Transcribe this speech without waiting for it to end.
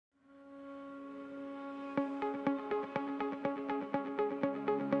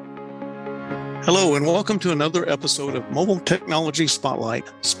Hello, and welcome to another episode of Mobile Technology Spotlight,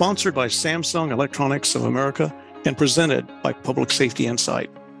 sponsored by Samsung Electronics of America and presented by Public Safety Insight.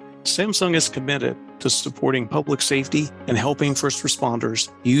 Samsung is committed to supporting public safety and helping first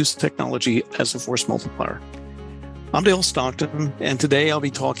responders use technology as a force multiplier. I'm Dale Stockton, and today I'll be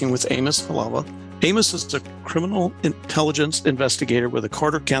talking with Amos Halava. Amos is a criminal intelligence investigator with the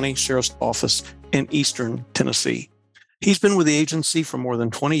Carter County Sheriff's Office in Eastern Tennessee. He's been with the agency for more than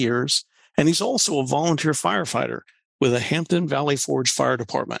 20 years, and he's also a volunteer firefighter with the Hampton Valley Forge Fire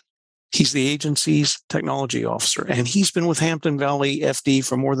Department. He's the agency's technology officer, and he's been with Hampton Valley FD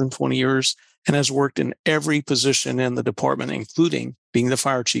for more than 20 years and has worked in every position in the department, including being the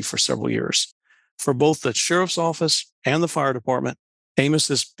fire chief for several years. For both the sheriff's office and the fire department, Amos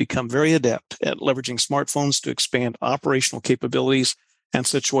has become very adept at leveraging smartphones to expand operational capabilities and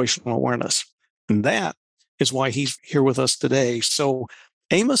situational awareness. And that is why he's here with us today. So,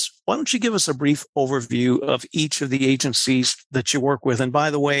 Amos, why don't you give us a brief overview of each of the agencies that you work with? And by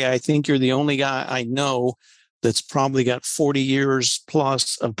the way, I think you're the only guy I know that's probably got 40 years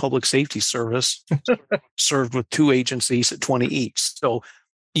plus of public safety service, served with two agencies at 20 each. So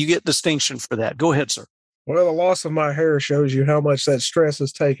you get distinction for that. Go ahead, sir. Well, the loss of my hair shows you how much that stress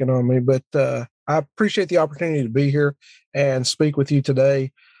has taken on me, but I appreciate the opportunity to be here and speak with you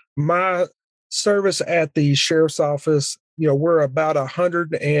today. My service at the sheriff's office, we're about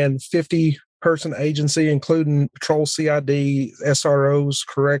 150 person agency, including patrol CID, SROs,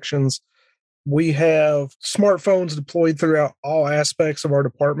 corrections. We have smartphones deployed throughout all aspects of our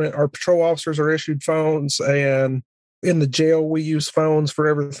department. Our patrol officers are issued phones, and in the jail, we use phones for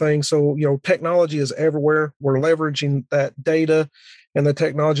everything. So, technology is everywhere. We're leveraging that data and the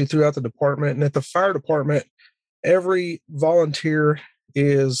technology throughout the department. And at the fire department, every volunteer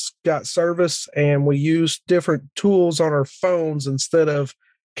is got service, and we use different tools on our phones instead of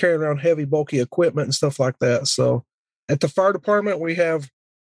carrying around heavy, bulky equipment and stuff like that. So at the fire department, we have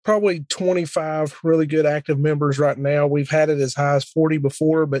probably 25 really good active members right now. We've had it as high as 40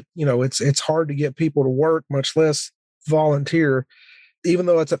 before, but it's hard to get people to work, much less volunteer. Even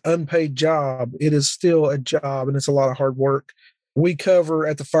though it's an unpaid job, it is still a job, and it's a lot of hard work. We cover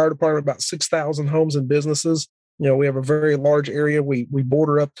at the fire department about 6,000 homes and businesses. We have a very large area. We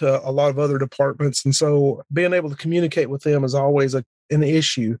border up to a lot of other departments. And so being able to communicate with them is always an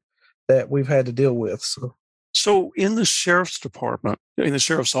issue that we've had to deal with. So in the sheriff's department, in the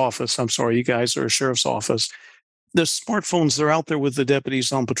sheriff's office, you guys are a sheriff's office. The smartphones, they're out there with the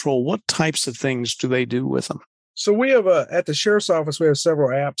deputies on patrol. What types of things do they do with them? So we have at the sheriff's office, we have several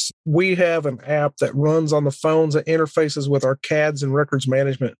apps. We have an app that runs on the phones that interfaces with our CADs and records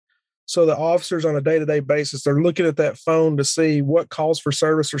management. So the officers on a day-to-day basis, they're looking at that phone to see what calls for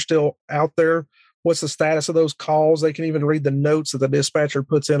service are still out there. What's the status of those calls? They can even read the notes that the dispatcher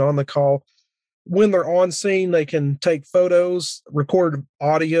puts in on the call. When they're on scene, they can take photos, record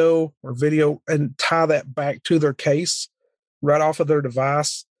audio or video, and tie that back to their case right off of their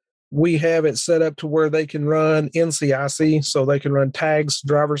device. We have it set up to where they can run NCIC, so they can run tags,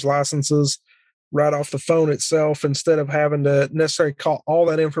 driver's licenses, right off the phone itself, instead of having to necessarily call all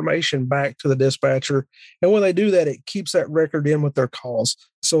that information back to the dispatcher. And when they do that, it keeps that record in with their calls.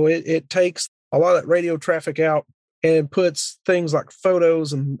 So it takes a lot of that radio traffic out and puts things like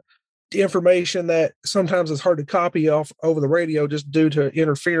photos and information that sometimes is hard to copy off over the radio just due to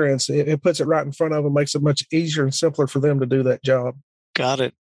interference. It puts it right in front of them, makes it much easier and simpler for them to do that job. Got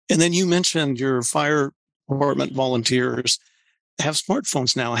it. And then you mentioned your fire department volunteers have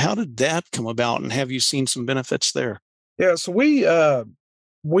smartphones now. How did that come about, and have you seen some benefits there? Yeah, so we have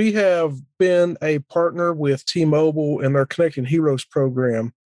been a partner with T-Mobile in their Connecting Heroes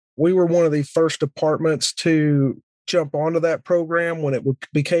program. We were one of the first departments to jump onto that program when it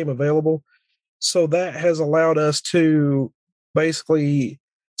became available. So that has allowed us to basically,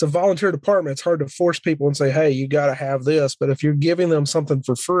 it's a volunteer department. It's hard to force people and say, hey, you got to have this. But if you're giving them something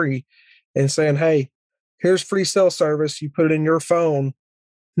for free and saying, hey, here's free cell service, you put it in your phone.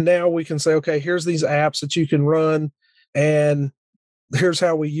 Now we can say, okay, here's these apps that you can run, and here's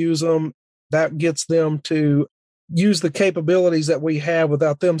how we use them. That gets them to use the capabilities that we have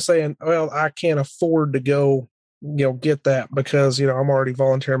without them saying, well, I can't afford to go, get that because, I'm already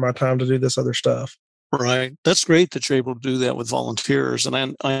volunteering my time to do this other stuff. Right. That's great that you're able to do that with volunteers. And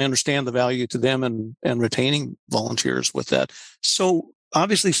I understand the value to them and retaining volunteers with that. So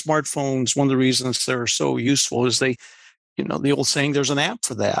obviously, smartphones, one of the reasons they're so useful is the old saying, there's an app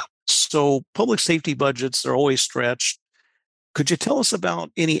for that. So public safety budgets are always stretched. Could you tell us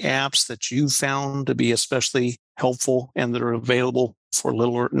about any apps that you found to be especially helpful and that are available for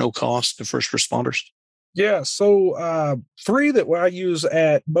little or no cost to first responders? Yeah. So three that I use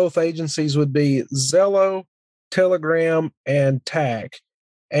at both agencies would be Zello, Telegram, and Tag.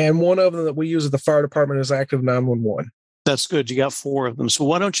 And one of them that we use at the fire department is Active 911. That's good. You got four of them. So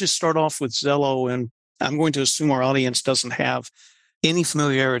why don't you start off with Zello? And I'm going to assume our audience doesn't have any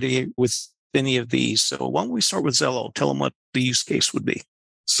familiarity with any of these. So why don't we start with Zello? Tell them what the use case would be.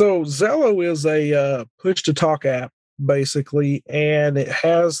 So Zello is a push to talk app, basically, and it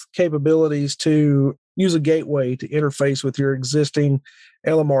has capabilities to use a gateway to interface with your existing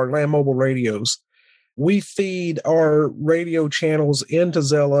LMR, land mobile radios. We feed our radio channels into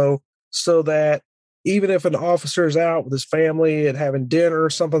Zello so that even if an officer is out with his family and having dinner,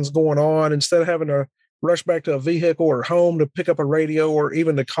 something's going on, instead of having to rush back to a vehicle or home to pick up a radio or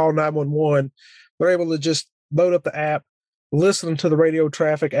even to call 911, they're able to just load up the app, listen to the radio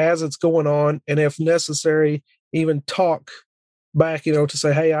traffic as it's going on, and if necessary, even talk back, to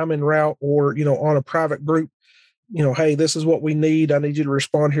say, hey, I'm en route, or, on a private group, hey, this is what we need. I need you to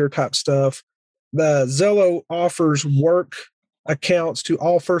respond here type stuff. The Zello offers work accounts to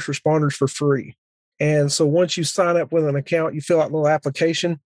all first responders for free. And so once you sign up with an account, you fill out a little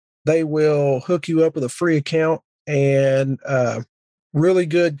application, they will hook you up with a free account, and really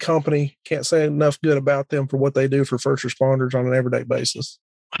good company. Can't say enough good about them for what they do for first responders on an everyday basis.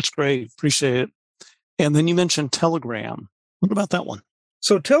 That's great. Appreciate it. And then you mentioned Telegram. What about that one?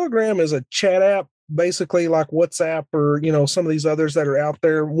 So Telegram is a chat app, basically like WhatsApp or, some of these others that are out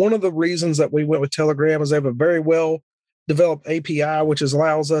there. One of the reasons that we went with Telegram is they have a very well developed API, which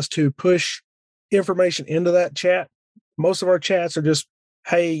allows us to push information into that chat. Most of our chats are just,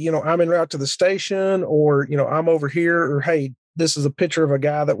 hey, I'm en route to the station, or, I'm over here, or, hey, this is a picture of a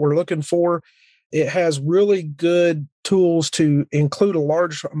guy that we're looking for. It has really good tools to include a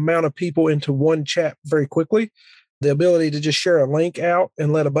large amount of people into one chat very quickly. The ability to just share a link out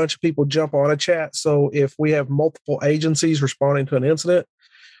and let a bunch of people jump on a chat. So if we have multiple agencies responding to an incident,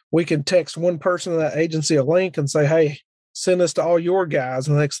 we can text one person in that agency a link and say, hey, send this to all your guys.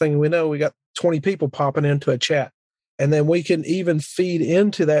 And the next thing we know, we got 20 people popping into a chat. And then we can even feed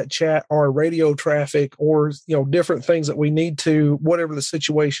into that chat our radio traffic or, different things that we need to, whatever the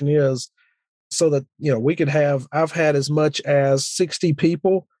situation is, so that, we could have, I've had as much as 60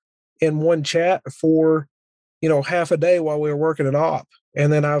 people in one chat for, half a day while we were working an op.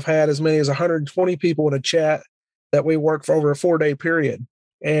 And then I've had as many as 120 people in a chat that we worked for over a 4-day period.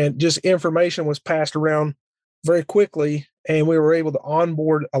 And just information was passed around very quickly, and we were able to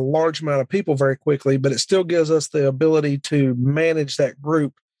onboard a large amount of people very quickly, but it still gives us the ability to manage that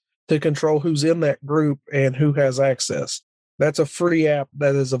group, to control who's in that group and who has access. That's a free app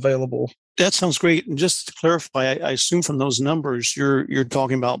that is available. That sounds great. And just to clarify, I assume from those numbers, you're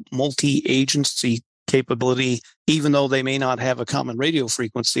talking about multi-agency capability. Even though they may not have a common radio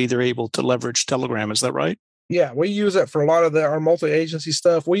frequency, they're able to leverage Telegram. Is that right? Yeah, we use it for a lot of our multi-agency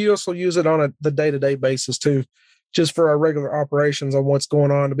stuff. We also use it on the day-to-day basis too, just for our regular operations on what's going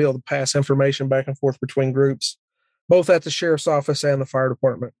on, to be able to pass information back and forth between groups, both at the sheriff's office and the fire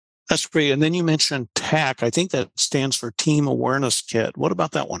department. That's great. And then you mentioned TAC. I think that stands for Team Awareness Kit. What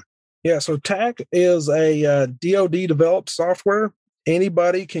about that one? Yeah, so TAC is a DoD developed software.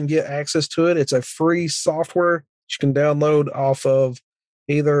 Anybody can get access to it. It's a free software you can download off of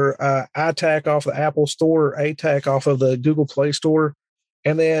either iTac off the Apple Store or ATAC off of the Google Play Store.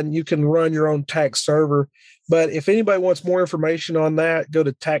 And then you can run your own TAC server. But if anybody wants more information on that, go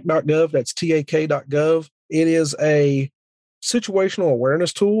to tac.gov. That's tak.gov. It is a situational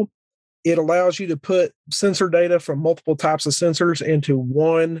awareness tool. It allows you to put sensor data from multiple types of sensors into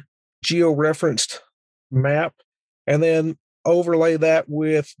one geo-referenced map, and then overlay that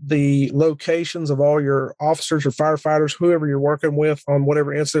with the locations of all your officers or firefighters, whoever you're working with on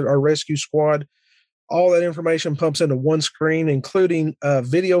whatever incident or rescue squad. All that information pumps into one screen, including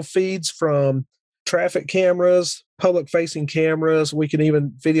video feeds from traffic cameras, public-facing cameras. We can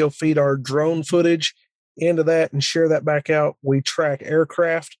even video feed our drone footage into that and share that back out. We track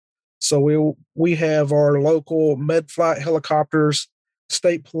aircraft. So we have our local med flight helicopters,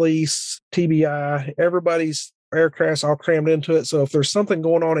 state police, TBI, everybody's aircrafts all crammed into it. So if there's something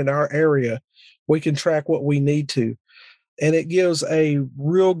going on in our area, we can track what we need to. And it gives a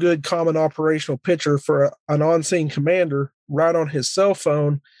real good common operational picture for an on-scene commander right on his cell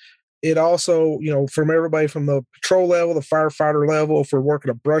phone. It also, from everybody from the patrol level, the firefighter level, if we're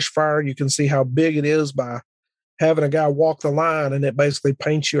working a brush fire, you can see how big it is by having a guy walk the line, and it basically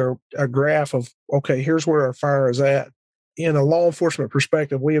paints you a graph of, okay, here's where our fire is at. In a law enforcement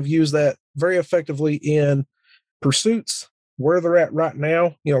perspective, we have used that very effectively in pursuits, where they're at right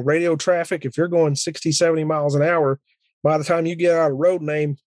now. Radio traffic, if you're going 60, 70 miles an hour, by the time you get out of road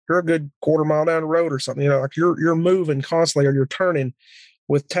name, you're a good quarter mile down the road or something, like you're moving constantly or you're turning.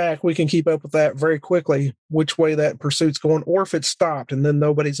 With TAC, we can keep up with that very quickly, which way that pursuit's going, or if it's stopped and then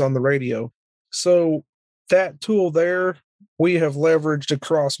nobody's on the radio. So that tool there, we have leveraged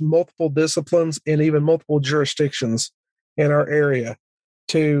across multiple disciplines and even multiple jurisdictions in our area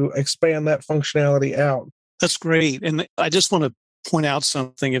to expand that functionality out. That's great. And I just want to point out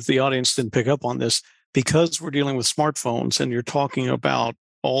something if the audience didn't pick up on this, because we're dealing with smartphones and you're talking about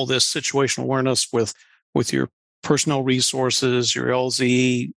all this situational awareness with your personal resources, your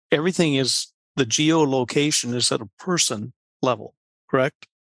LZ, everything is, the geolocation is at a person level, correct?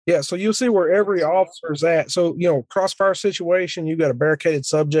 Yeah, so you'll see where every officer is at. So, crossfire situation, you got a barricaded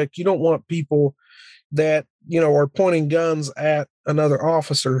subject. You don't want people that, are pointing guns at another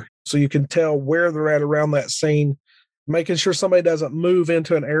officer. So you can tell where they're at around that scene, making sure somebody doesn't move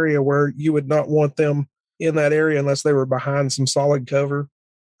into an area where you would not want them in that area unless they were behind some solid cover.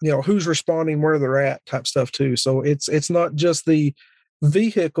 Who's responding, where they're at, type stuff too. So it's not just the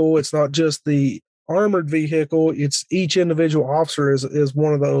vehicle, it's not just the armored vehicle, it's each individual officer is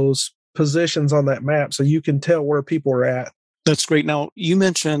one of those positions on that map, so you can tell where people are at. That's great. Now, you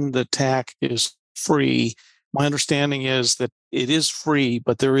mentioned that TAC is free. My understanding is that it is free,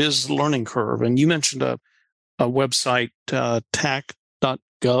 but there is a learning curve. And you mentioned a website,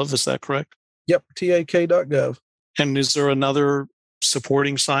 tac.gov, is that correct? Yep, tak.gov. And is there another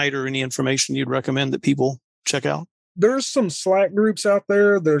supporting site or any information you'd recommend that people check out? There's some Slack groups out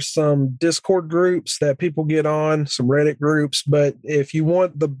there. There's some Discord groups that people get on, some Reddit groups. But if you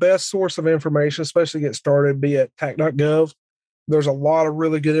want the best source of information, especially get started, be at tac.gov. There's a lot of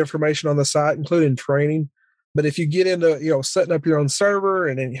really good information on the site, including training. But if you get into, setting up your own server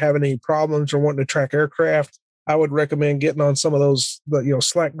and then you have any problems or wanting to track aircraft, I would recommend getting on some of those,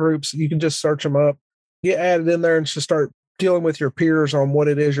 Slack groups. You can just search them up, get added in there, and just start dealing with your peers on what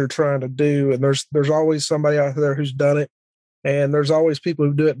it is you're trying to do. And there's always somebody out there who's done it. And there's always people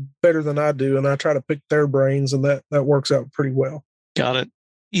who do it better than I do. And I try to pick their brains, and that works out pretty well. Got it.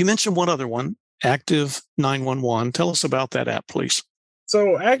 You mentioned one other one, Active 911. Tell us about that app, please.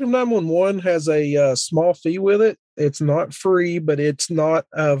 So Active 911 has a small fee with it. It's not free, but it's not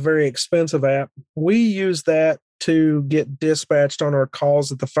a very expensive app. We use that to get dispatched on our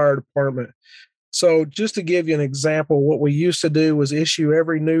calls at the fire department. So just to give you an example, what we used to do was issue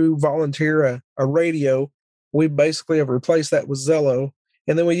every new volunteer a radio. We basically have replaced that with Zello.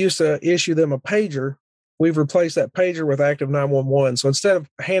 And then we used to issue them a pager. We've replaced that pager with Active 911. So instead of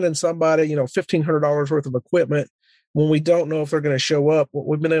handing somebody, $1,500 worth of equipment when we don't know if they're going to show up, what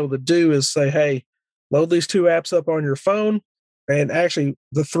we've been able to do is say, hey, load these 2 apps up on your phone. And actually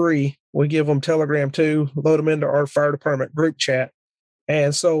the 3, we give them Telegram too, load them into our fire department group chat.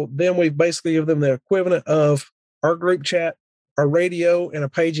 And so then we basically give them the equivalent of our group chat, our radio, and a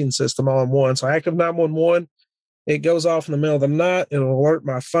paging system all in one. So Active 911, it goes off in the middle of the night. It'll alert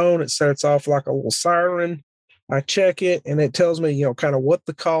my phone. It sets off like a little siren. I check it, and it tells me, kind of what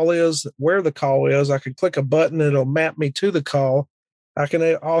the call is, where the call is. I can click a button, and it'll map me to the call. I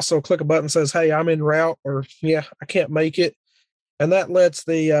can also click a button that says, hey, I'm en route, or, I can't make it. And that lets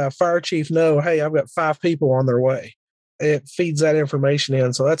the fire chief know, hey, I've got 5 people on their way. It feeds that information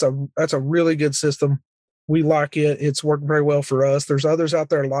in. So that's a really good system. We like it. It's worked very well for us. There's others out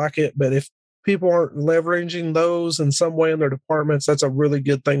there like it, but if people aren't leveraging those in some way in their departments, that's a really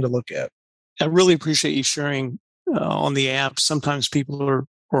good thing to look at. I really appreciate you sharing on the app. Sometimes people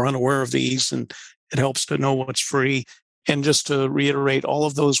are unaware of these, and it helps to know what's free. And just to reiterate, all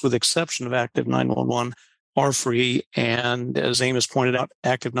of those, with exception of Active 911, are free. And as Amos pointed out,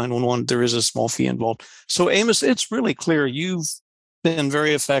 Active 911, there is a small fee involved. So Amos, it's really clear you've been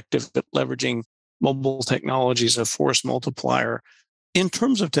very effective at leveraging mobile technologies of Force Multiplier. In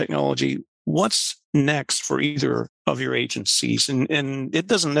terms of technology, what's next for either of your agencies? And it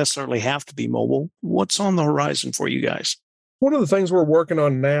doesn't necessarily have to be mobile. What's on the horizon for you guys? One of the things we're working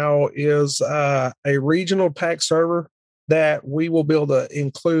on now is a regional TAC server that we will be able to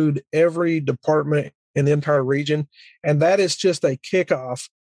include every department in the entire region. And that is just a kickoff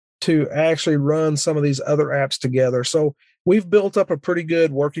to actually run some of these other apps together. So we've built up a pretty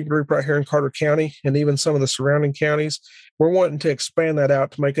good working group right here in Carter County and even some of the surrounding counties. We're wanting to expand that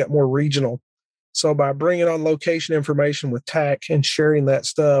out to make that more regional. So by bringing on location information with TAC and sharing that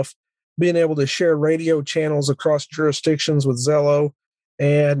stuff, being able to share radio channels across jurisdictions with Zello,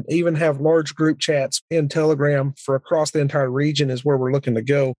 and even have large group chats in Telegram for across the entire region is where we're looking to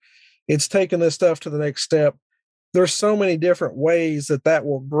go. It's taking this stuff to the next step. There's so many different ways that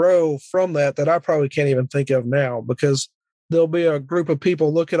will grow from that I probably can't even think of now, because there'll be a group of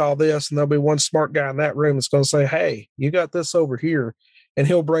people look at all this, and there'll be one smart guy in that room that's going to say, hey, you got this over here. and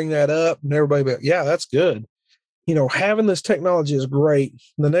he'll bring that up, and everybody be like, yeah, that's good. Having this technology is great.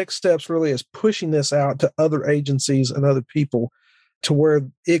 The next steps really is pushing this out to other agencies and other people to where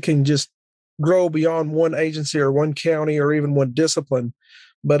it can just grow beyond one agency or one county or even one discipline,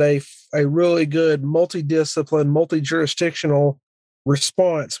 but a really good multidiscipline, multi-jurisdictional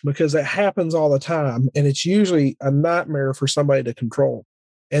response, because it happens all the time and it's usually a nightmare for somebody to control.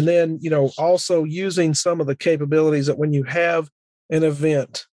 And then, also using some of the capabilities that when you have an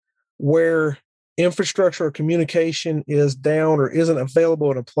event where infrastructure or communication is down or isn't available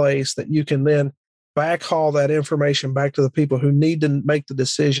in a place, that you can then backhaul that information back to the people who need to make the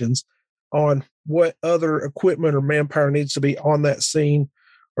decisions on what other equipment or manpower needs to be on that scene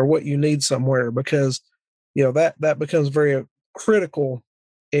or what you need somewhere, because that becomes very critical.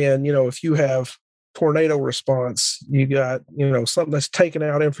 And if you have tornado response, you got something that's taken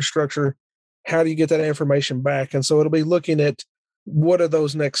out infrastructure, how do you get that information back? And so it'll be looking at what are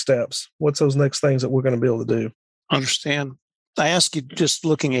those next steps, what's those next things that we're going to be able to do. Understand. I ask you, just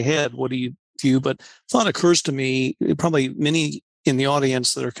looking ahead, what do you view? But thought occurs to me, probably many in the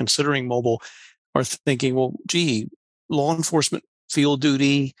audience that are considering mobile are thinking, well, gee, law enforcement, field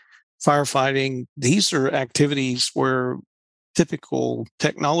duty, firefighting, these are activities where typical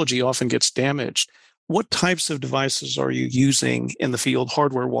technology often gets damaged. What types of devices are you using in the field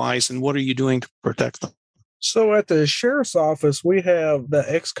hardware-wise, and what are you doing to protect them? So at the sheriff's office, we have the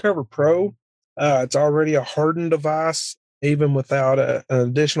Xcover Pro. It's already a hardened device, even without an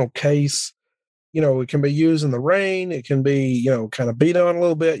additional case. It can be used in the rain. It can be, kind of beat on a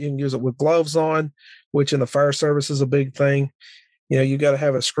little bit. You can use it with gloves on, which in the fire service is a big thing. You got to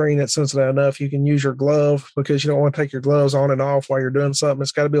have a screen that's sensitive enough. You can use your glove because you don't want to take your gloves on and off while you're doing something.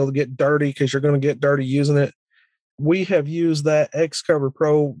 It's got to be able to get dirty because you're going to get dirty using it. We have used that Xcover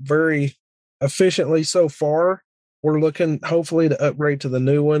Pro very efficiently so far. We're looking hopefully to upgrade to the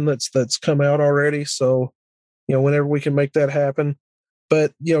new one that's come out already. So, whenever we can make that happen.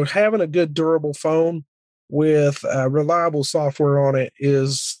 But, having a good durable phone with reliable software on it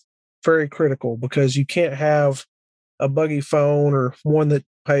is very critical, because you can't have a buggy phone or one that,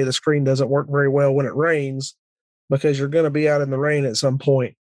 hey, the screen doesn't work very well when it rains, because you're going to be out in the rain at some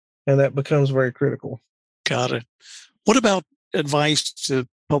point, and that becomes very critical. Got it. What about advice to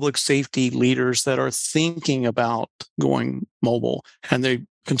public safety leaders that are thinking about going mobile and they're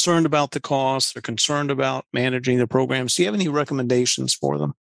concerned about the costs, they're concerned about managing the programs? Do you have any recommendations for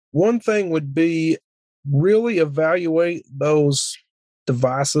them? One thing would be really evaluate those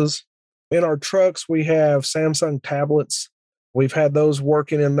devices. In our trucks, we have Samsung tablets. We've had those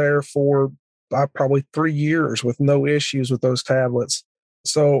working in there for probably 3 years with no issues with those tablets.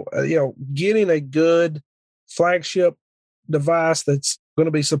 So, getting a good flagship device that's going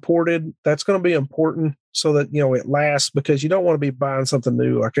to be supported, that's going to be important so that, it lasts, because you don't want to be buying something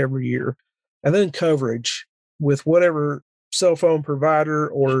new like every year. And then coverage with whatever cell phone provider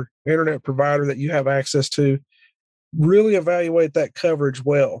or internet provider that you have access to, really evaluate that coverage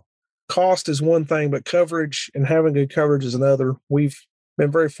well. Cost is one thing, but coverage and having good coverage is another. We've been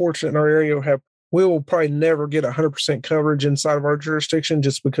very fortunate in our area. We will probably never get 100% coverage inside of our jurisdiction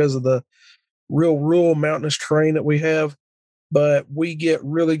just because of the real rural mountainous terrain that we have. But we get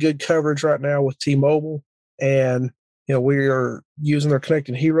really good coverage right now with T-Mobile, and we are using their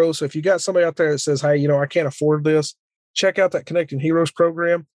Connecting Heroes. So if you got somebody out there that says, hey, I can't afford this, check out that Connecting Heroes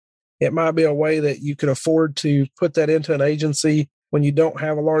program. It might be a way that you can afford to put that into an agency when you don't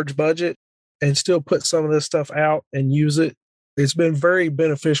have a large budget and still put some of this stuff out and use it. It's been very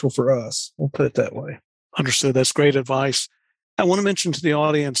beneficial for us. We'll put it that way. Understood. That's great advice. I want to mention to the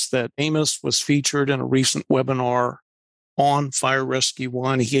audience that Amos was featured in a recent webinar on Fire Rescue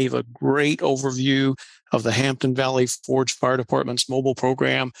One. He gave a great overview of the Hampton Valley Forge Fire Department's mobile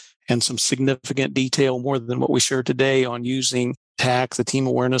program and some significant detail, more than what we shared today, on using TAC, the Team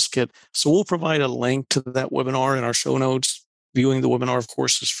Awareness Kit. So we'll provide a link to that webinar in our show notes. Viewing the webinar, of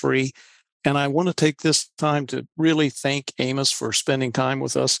course, is free. And I want to take this time to really thank Amos for spending time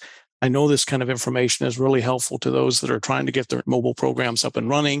with us. I know this kind of information is really helpful to those that are trying to get their mobile programs up and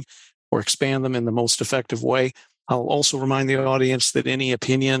running or expand them in the most effective way. I'll also remind the audience that any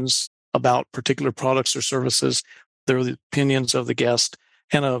opinions about particular products or services, they're the opinions of the guest.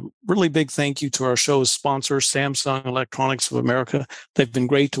 And a really big thank you to our show's sponsor, Samsung Electronics of America. They've been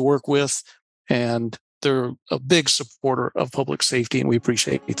great to work with, and they're a big supporter of public safety, and we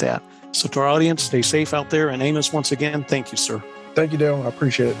appreciate that. So to our audience, stay safe out there. And Amos, once again, thank you, sir. Thank you, Dale. I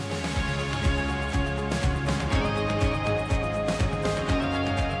appreciate it.